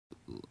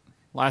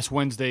Last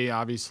Wednesday,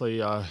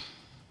 obviously,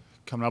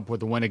 coming up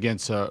with a win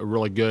against a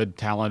really good,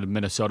 talented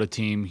Minnesota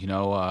team.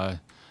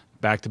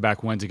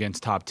 Back-to-back wins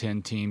against top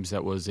 10 teams.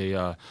 That was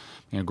a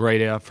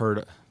great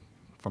effort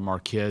from our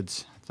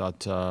kids. I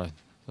thought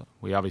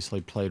we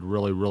obviously played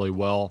really, really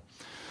well.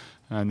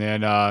 And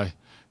then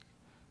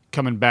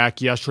coming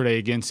back yesterday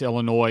against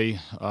Illinois,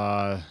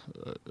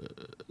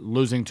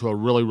 losing to a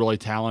really, really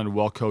talented,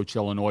 well-coached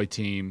Illinois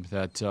team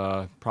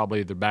that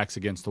probably their backs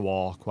against the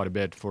wall quite a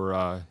bit for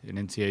an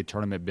NCAA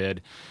tournament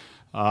bid.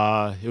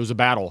 It was a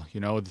battle.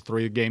 The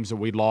 3 games that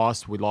we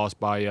lost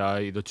by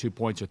either 2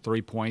 points or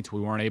 3 points.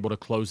 We weren't able to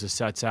close the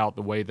sets out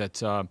the way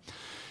that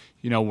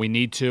we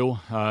need to.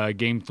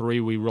 Game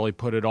 3, we really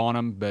put it on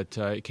them, but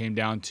it came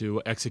down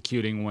to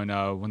executing when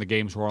the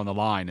games were on the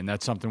line, and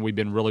that's something we've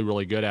been really,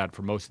 really good at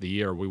for most of the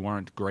year. We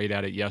weren't great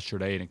at it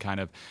yesterday, and it kind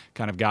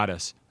of got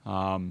us.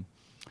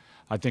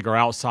 I think our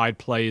outside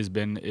play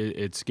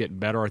it's getting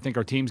better. I think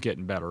our team's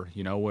getting better.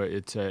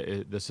 This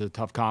is a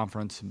tough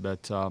conference,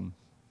 but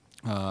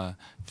I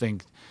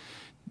think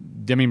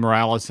Demi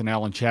Morales and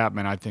Alan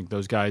Chapman, I think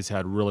those guys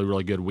had really,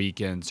 really good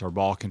weekends. Our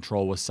ball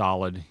control was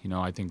solid.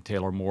 I think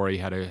Taylor Morey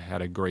had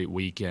a great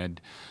weekend,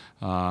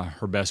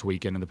 her best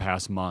weekend in the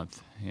past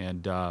month.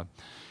 And,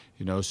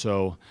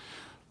 so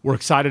we're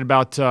excited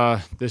about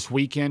this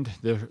weekend,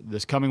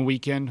 this coming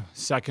weekend,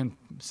 second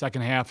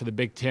half of the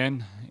Big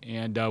Ten.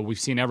 And we've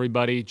seen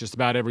everybody, just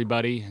about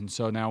everybody. And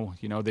so now,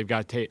 they've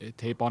got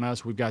tape on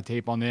us. We've got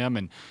tape on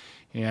them.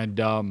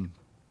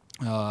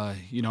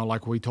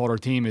 Like we told our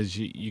team, is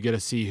you get to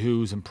see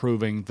who's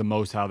improving the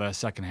most out of that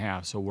second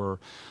half. So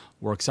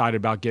we're excited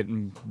about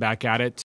getting back at it.